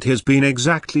garment and it has been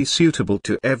exactly suitable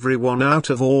to everyone out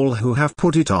of all who have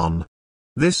put it on.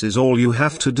 This is all you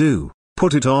have to do,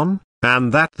 put it on,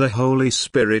 and that the Holy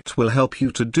Spirit will help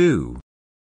you to do.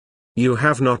 You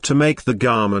have not to make the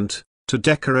garment, to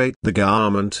decorate the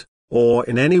garment, or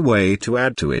in any way to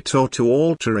add to it or to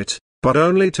alter it, but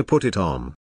only to put it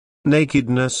on.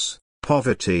 Nakedness,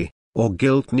 poverty, or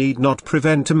guilt need not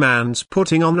prevent a man's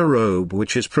putting on a robe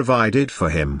which is provided for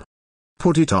him.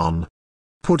 Put it on.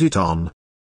 Put it on.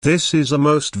 This is a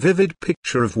most vivid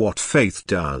picture of what faith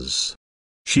does.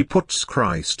 She puts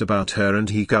Christ about her and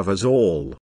he covers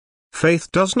all.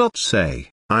 Faith does not say,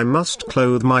 I must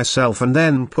clothe myself and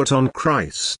then put on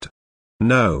Christ.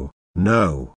 No,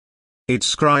 no.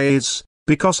 Its cry is,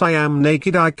 because I am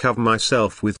naked I cover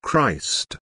myself with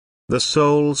Christ. The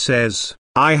soul says,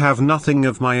 I have nothing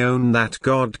of my own that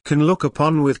God can look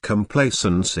upon with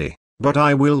complacency, but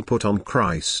I will put on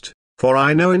Christ, for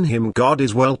I know in him God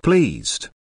is well pleased.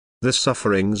 The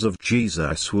sufferings of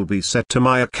Jesus will be set to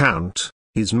my account,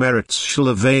 his merits shall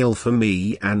avail for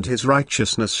me and his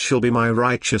righteousness shall be my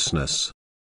righteousness.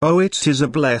 Oh, it is a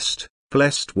blessed,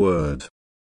 blessed word.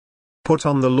 Put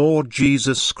on the Lord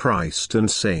Jesus Christ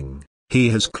and sing, he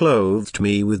has clothed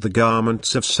me with the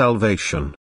garments of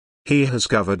salvation. He has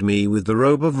covered me with the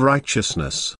robe of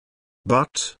righteousness.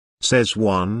 But, says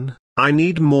one, I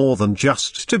need more than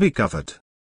just to be covered.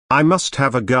 I must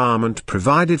have a garment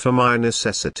provided for my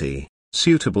necessity,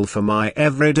 suitable for my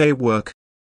everyday work.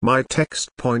 My text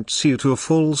points you to a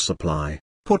full supply,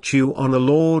 put you on the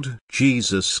Lord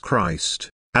Jesus Christ,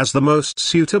 as the most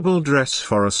suitable dress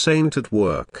for a saint at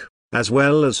work, as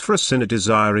well as for a sinner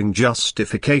desiring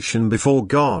justification before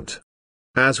God.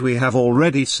 As we have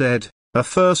already said, a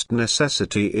first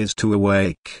necessity is to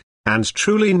awake, and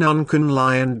truly none can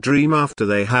lie and dream after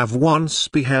they have once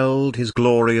beheld his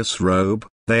glorious robe,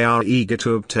 they are eager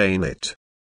to obtain it.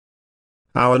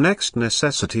 Our next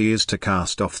necessity is to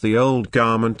cast off the old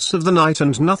garments of the night,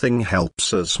 and nothing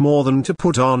helps us more than to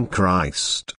put on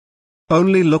Christ.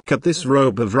 Only look at this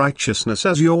robe of righteousness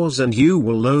as yours and you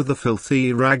will loathe the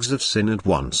filthy rags of sin at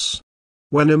once.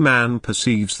 When a man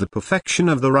perceives the perfection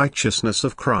of the righteousness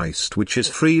of Christ which is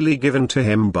freely given to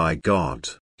him by God,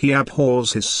 he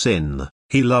abhors his sin,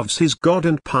 he loves his God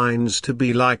and pines to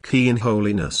be like he in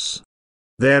holiness.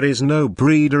 There is no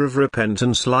breeder of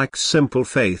repentance like simple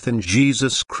faith in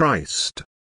Jesus Christ.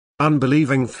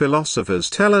 Unbelieving philosophers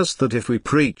tell us that if we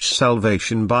preach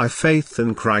salvation by faith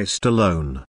in Christ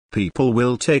alone, people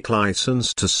will take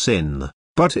license to sin,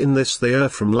 but in this they err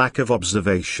from lack of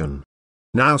observation.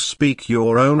 Now speak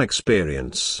your own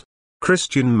experience.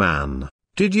 Christian man,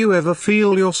 did you ever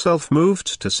feel yourself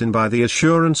moved to sin by the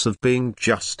assurance of being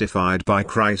justified by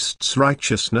Christ's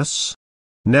righteousness?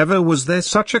 Never was there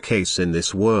such a case in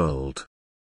this world.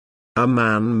 A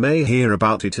man may hear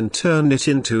about it and turn it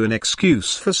into an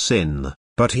excuse for sin,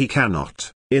 but he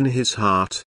cannot, in his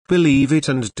heart, believe it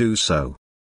and do so.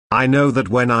 I know that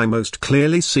when I most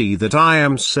clearly see that I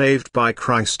am saved by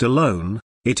Christ alone,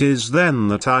 it is then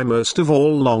that I most of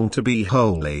all long to be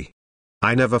holy.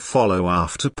 I never follow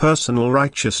after personal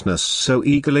righteousness so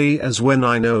eagerly as when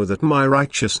I know that my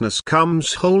righteousness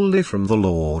comes wholly from the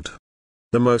Lord.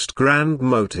 The most grand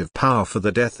motive power for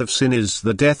the death of sin is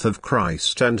the death of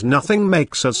Christ, and nothing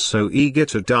makes us so eager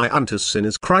to die unto sin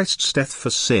as Christ's death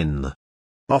for sin.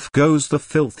 Off goes the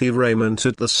filthy raiment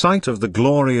at the sight of the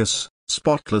glorious,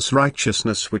 spotless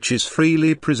righteousness which is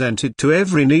freely presented to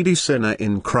every needy sinner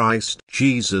in Christ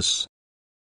Jesus.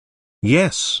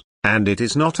 Yes, and it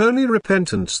is not only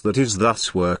repentance that is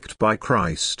thus worked by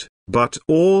Christ, but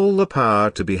all the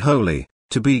power to be holy,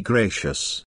 to be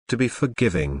gracious, to be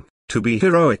forgiving, to be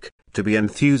heroic, to be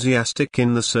enthusiastic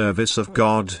in the service of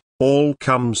God, all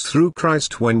comes through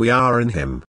Christ when we are in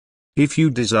him. If you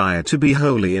desire to be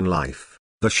holy in life,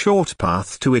 the short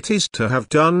path to it is to have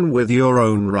done with your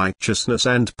own righteousness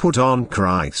and put on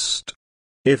Christ.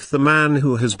 If the man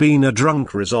who has been a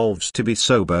drunk resolves to be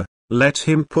sober, let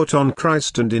him put on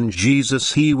Christ, and in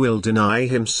Jesus he will deny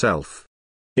himself.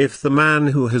 If the man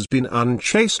who has been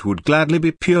unchaste would gladly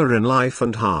be pure in life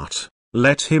and heart,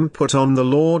 let him put on the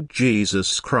Lord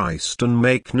Jesus Christ and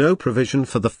make no provision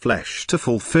for the flesh to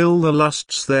fulfill the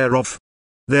lusts thereof.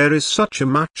 There is such a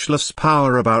matchless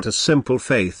power about a simple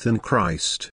faith in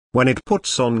Christ, when it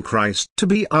puts on Christ to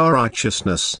be our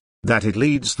righteousness, that it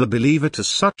leads the believer to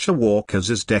such a walk as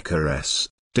is decorous,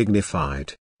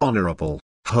 dignified, honorable,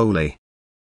 holy.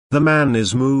 The man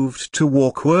is moved to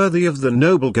walk worthy of the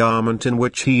noble garment in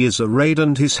which he is arrayed,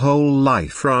 and his whole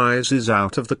life rises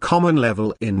out of the common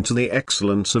level into the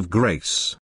excellence of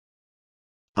grace.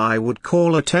 I would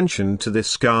call attention to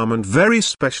this garment very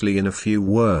specially in a few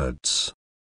words.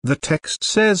 The text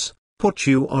says, "Put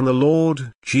you on the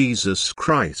Lord Jesus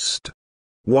Christ."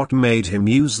 What made him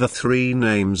use the three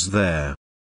names there?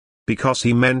 Because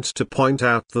he meant to point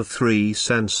out the three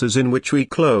senses in which we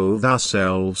clothe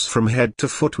ourselves from head to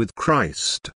foot with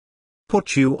Christ.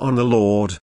 Put you on the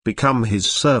Lord, become his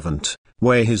servant,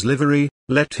 wear his livery,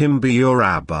 let him be your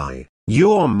rabbi,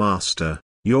 your master,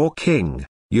 your king,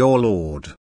 your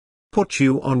Lord. Put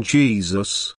you on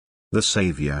Jesus, the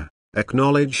Savior,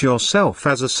 acknowledge yourself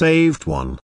as a saved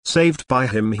one, saved by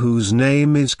him whose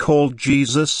name is called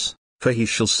Jesus, for he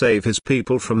shall save his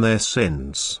people from their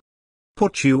sins.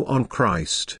 Put you on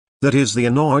Christ, that is the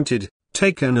anointed,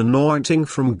 take an anointing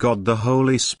from God the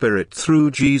Holy Spirit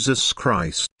through Jesus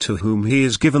Christ to whom he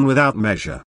is given without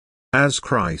measure. As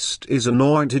Christ is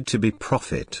anointed to be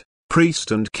prophet,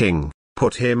 priest and king,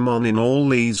 put him on in all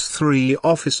these three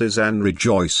offices and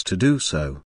rejoice to do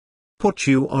so. Put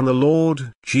you on the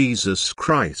Lord Jesus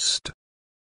Christ.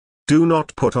 Do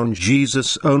not put on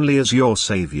Jesus only as your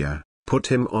Savior, put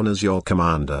him on as your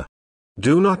commander.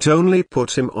 Do not only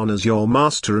put him on as your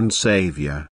master and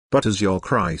Savior, but as your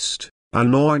Christ,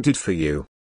 anointed for you.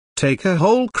 Take a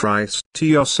whole Christ to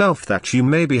yourself that you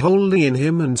may be holy in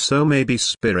him and so may be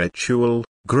spiritual,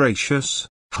 gracious,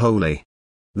 holy.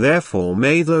 Therefore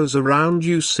may those around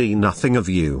you see nothing of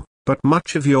you, but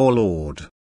much of your Lord.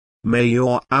 May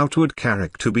your outward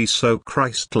character be so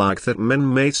Christ-like that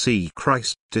men may see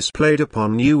Christ displayed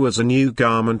upon you as a new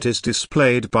garment is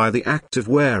displayed by the act of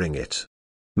wearing it.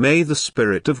 May the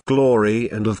Spirit of glory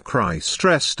and of Christ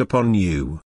rest upon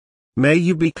you. May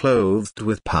you be clothed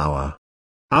with power.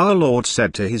 Our Lord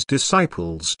said to his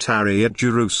disciples, "Tarry at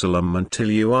Jerusalem until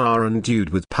you are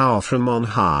endued with power from on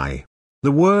high."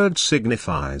 The word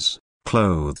signifies,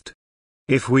 clothed.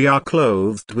 If we are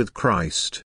clothed with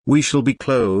Christ, we shall be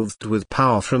clothed with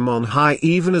power from on high,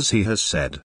 even as he has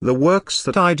said, "The works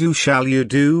that I do shall you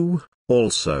do,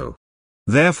 also."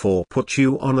 Therefore put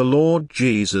you on the Lord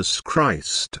Jesus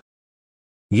Christ.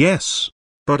 Yes,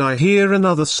 but I hear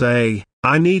another say,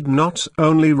 "I need not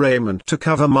only raiment to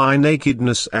cover my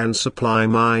nakedness and supply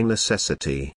my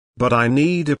necessity, but I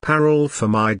need apparel for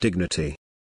my dignity."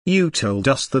 You told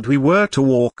us that we were to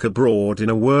walk abroad in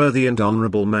a worthy and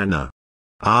honorable manner.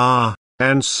 Ah,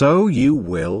 and so you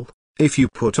will, if you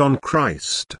put on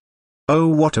Christ. Oh,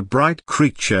 what a bright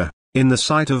creature, in the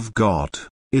sight of God,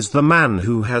 is the man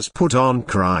who has put on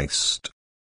Christ.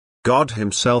 God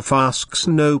himself asks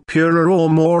no purer or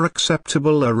more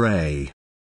acceptable array.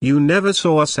 You never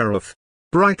saw a seraph.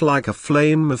 Bright like a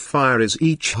flame of fire is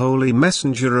each holy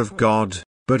messenger of God,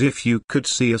 but if you could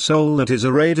see a soul that is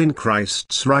arrayed in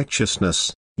Christ's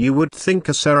righteousness, you would think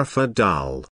a seraph a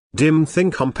dull, dim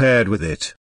thing compared with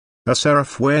it. A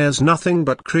seraph wears nothing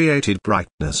but created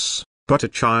brightness, but a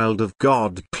child of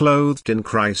God clothed in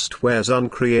Christ wears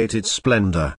uncreated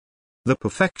splendor. The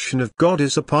perfection of God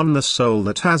is upon the soul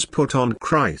that has put on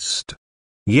Christ.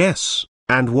 Yes,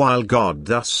 and while God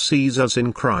thus sees us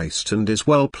in Christ and is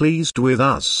well pleased with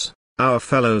us, our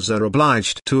fellows are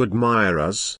obliged to admire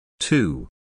us, too.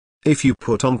 If you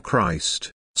put on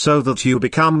Christ, so that you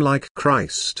become like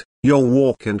Christ, your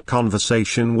walk and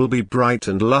conversation will be bright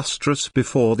and lustrous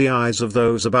before the eyes of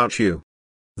those about you.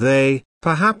 They,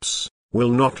 perhaps,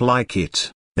 will not like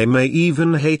it, they may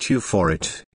even hate you for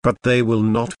it, but they will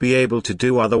not be able to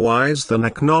do otherwise than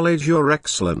acknowledge your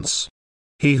excellence.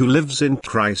 He who lives in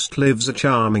Christ lives a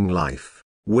charming life,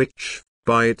 which,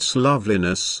 by its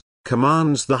loveliness,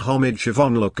 commands the homage of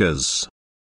onlookers.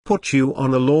 Put you on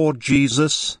the Lord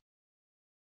Jesus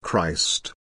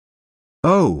Christ.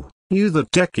 Oh, you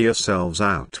that deck yourselves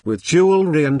out with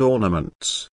jewelry and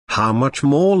ornaments, how much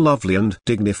more lovely and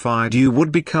dignified you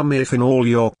would become if in all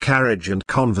your carriage and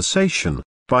conversation,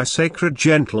 by sacred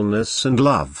gentleness and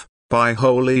love, by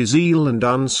holy zeal and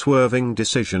unswerving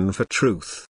decision for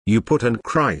truth, you put on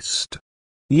Christ.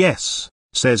 Yes,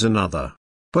 says another,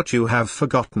 but you have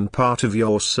forgotten part of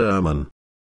your sermon.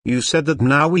 You said that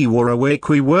now we were awake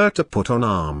we were to put on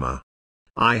armor.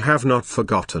 I have not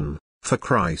forgotten, for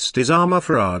Christ is armor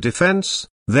for our defense,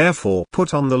 therefore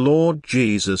put on the Lord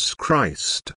Jesus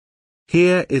Christ.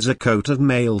 Here is a coat of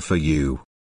mail for you.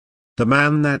 The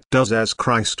man that does as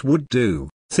Christ would do,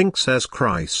 thinks as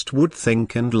Christ would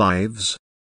think and lives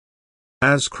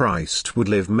as Christ would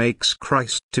live, makes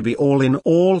Christ to be all in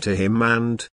all to him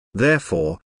and,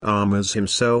 therefore, armors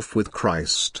himself with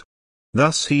Christ.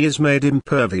 Thus he is made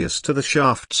impervious to the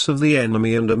shafts of the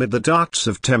enemy, and amid the darts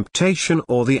of temptation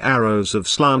or the arrows of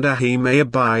slander he may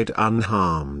abide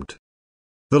unharmed.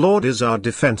 The Lord is our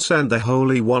defense and the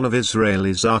Holy One of Israel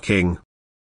is our King.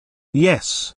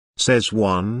 Yes, says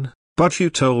one, But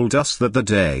you told us that the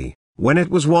day, when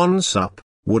it was once up,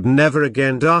 would never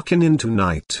again darken into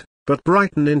night, but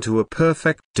brighten into a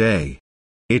perfect day.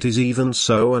 It is even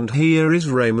so, and here is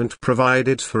raiment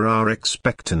provided for our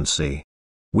expectancy.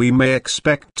 We may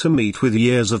expect to meet with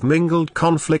years of mingled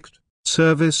conflict,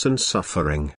 service and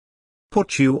suffering.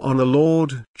 Put you on the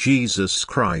Lord Jesus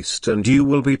Christ and you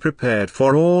will be prepared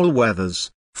for all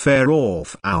weathers, fair or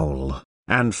foul,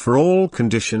 and for all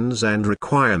conditions and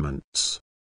requirements.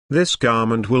 This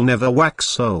garment will never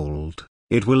wax old,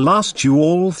 it will last you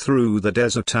all through the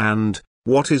desert, and,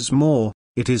 what is more,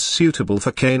 it is suitable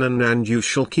for Canaan, and you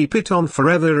shall keep it on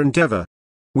forever and ever.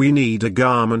 We need a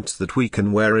garment that we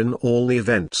can wear in all the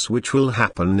events which will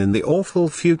happen in the awful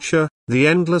future, the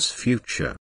endless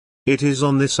future. It is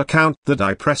on this account that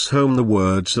I press home the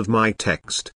words of my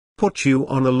text, put you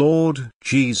on the Lord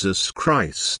Jesus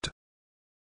Christ.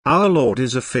 Our Lord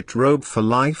is a fit robe for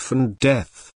life and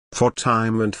death, for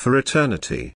time and for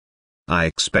eternity. I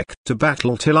expect to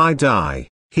battle till I die.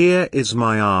 Here is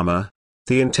my armor.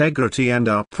 The integrity and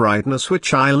uprightness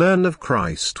which I learn of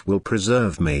Christ will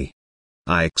preserve me.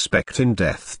 I expect in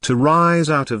death to rise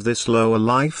out of this lower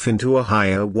life into a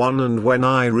higher one, and when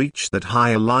I reach that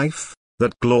higher life,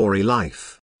 that glory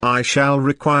life, I shall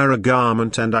require a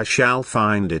garment, and I shall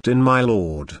find it in my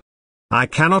Lord. I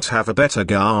cannot have a better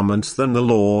garment than the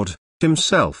Lord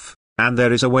Himself, and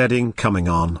there is a wedding coming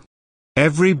on.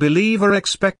 Every believer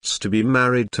expects to be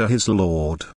married to his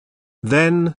Lord.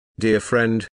 Then, dear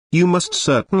friend, you must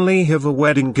certainly have a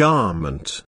wedding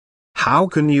garment. How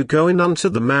can you go in unto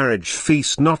the marriage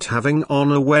feast not having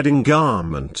on a wedding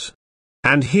garment?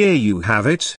 And here you have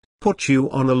it, put you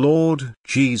on the Lord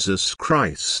Jesus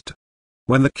Christ.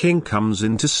 When the King comes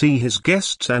in to see his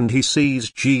guests and he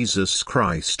sees Jesus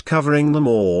Christ covering them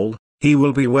all, he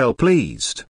will be well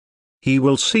pleased. He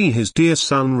will see his dear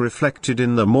Son reflected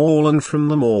in them all and from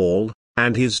them all,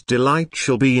 and his delight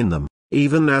shall be in them,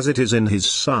 even as it is in his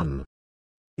Son.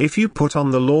 If you put on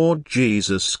the Lord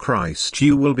Jesus Christ,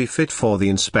 you will be fit for the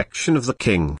inspection of the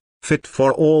King, fit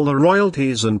for all the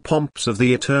royalties and pomps of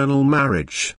the eternal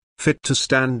marriage, fit to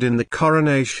stand in the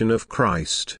coronation of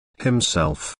Christ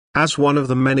Himself, as one of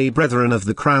the many brethren of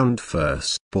the crowned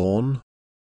firstborn.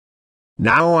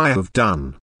 Now I have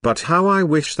done, but how I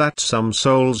wish that some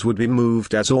souls would be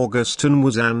moved as Augustine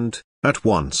was, and, at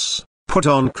once, put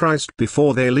on Christ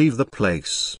before they leave the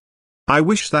place. I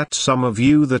wish that some of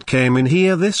you that came in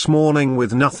here this morning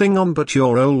with nothing on but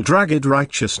your old ragged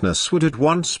righteousness would at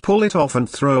once pull it off and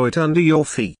throw it under your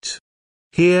feet.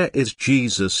 Here is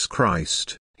Jesus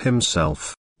Christ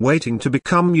Himself, waiting to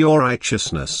become your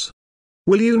righteousness.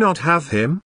 Will you not have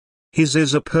Him? His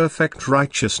is a perfect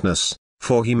righteousness,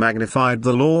 for He magnified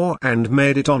the law and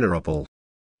made it honorable.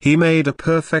 He made a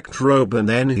perfect robe and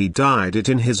then He dyed it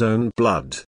in His own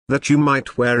blood, that you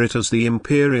might wear it as the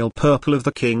imperial purple of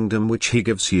the kingdom which He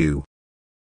gives you.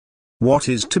 What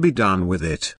is to be done with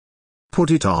it?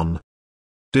 Put it on.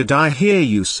 Did I hear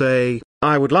you say,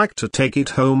 I would like to take it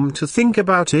home to think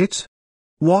about it?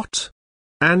 What?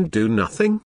 And do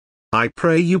nothing? I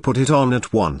pray you put it on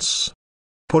at once.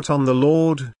 Put on the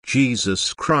Lord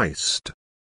Jesus Christ.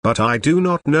 But I do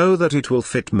not know that it will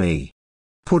fit me.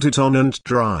 Put it on and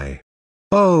dry.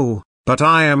 Oh, but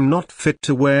I am not fit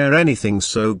to wear anything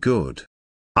so good.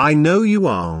 I know you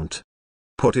aren't.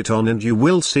 Put it on and you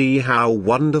will see how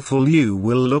wonderful you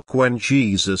will look when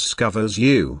Jesus covers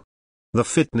you. The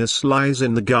fitness lies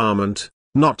in the garment,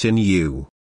 not in you.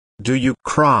 Do you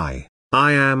cry,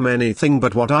 I am anything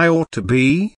but what I ought to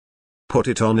be? Put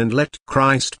it on and let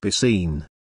Christ be seen.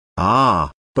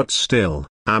 Ah, but still,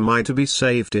 am I to be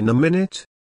saved in a minute?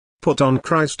 Put on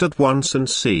Christ at once and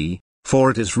see, for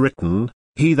it is written,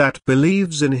 he that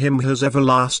believes in Him has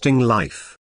everlasting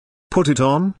life. Put it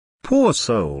on, poor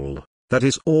soul, that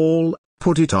is all,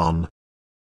 put it on.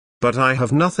 But I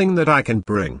have nothing that I can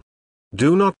bring.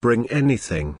 Do not bring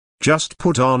anything, just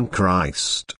put on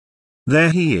Christ.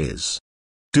 There He is.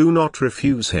 Do not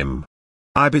refuse Him.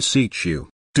 I beseech you,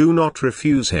 do not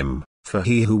refuse Him, for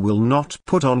he who will not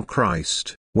put on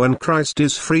Christ, when Christ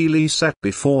is freely set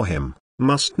before him,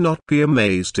 must not be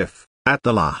amazed if, at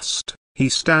the last, he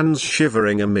stands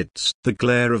shivering amidst the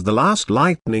glare of the last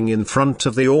lightning in front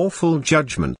of the awful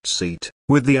judgment seat,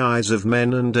 with the eyes of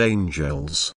men and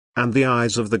angels, and the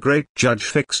eyes of the great Judge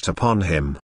fixed upon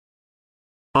him.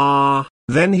 Ah,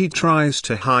 then he tries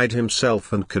to hide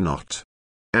himself and cannot.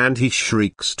 And he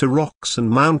shrieks to rocks and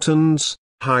mountains,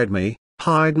 hide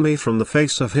me from the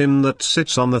face of him that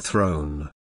sits on the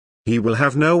throne. He will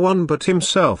have no one but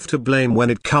himself to blame when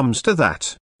it comes to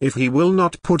that, if he will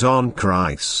not put on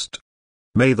Christ.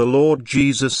 May the Lord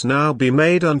Jesus now be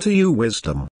made unto you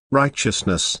wisdom,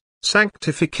 righteousness,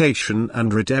 sanctification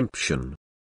and redemption.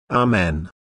 Amen.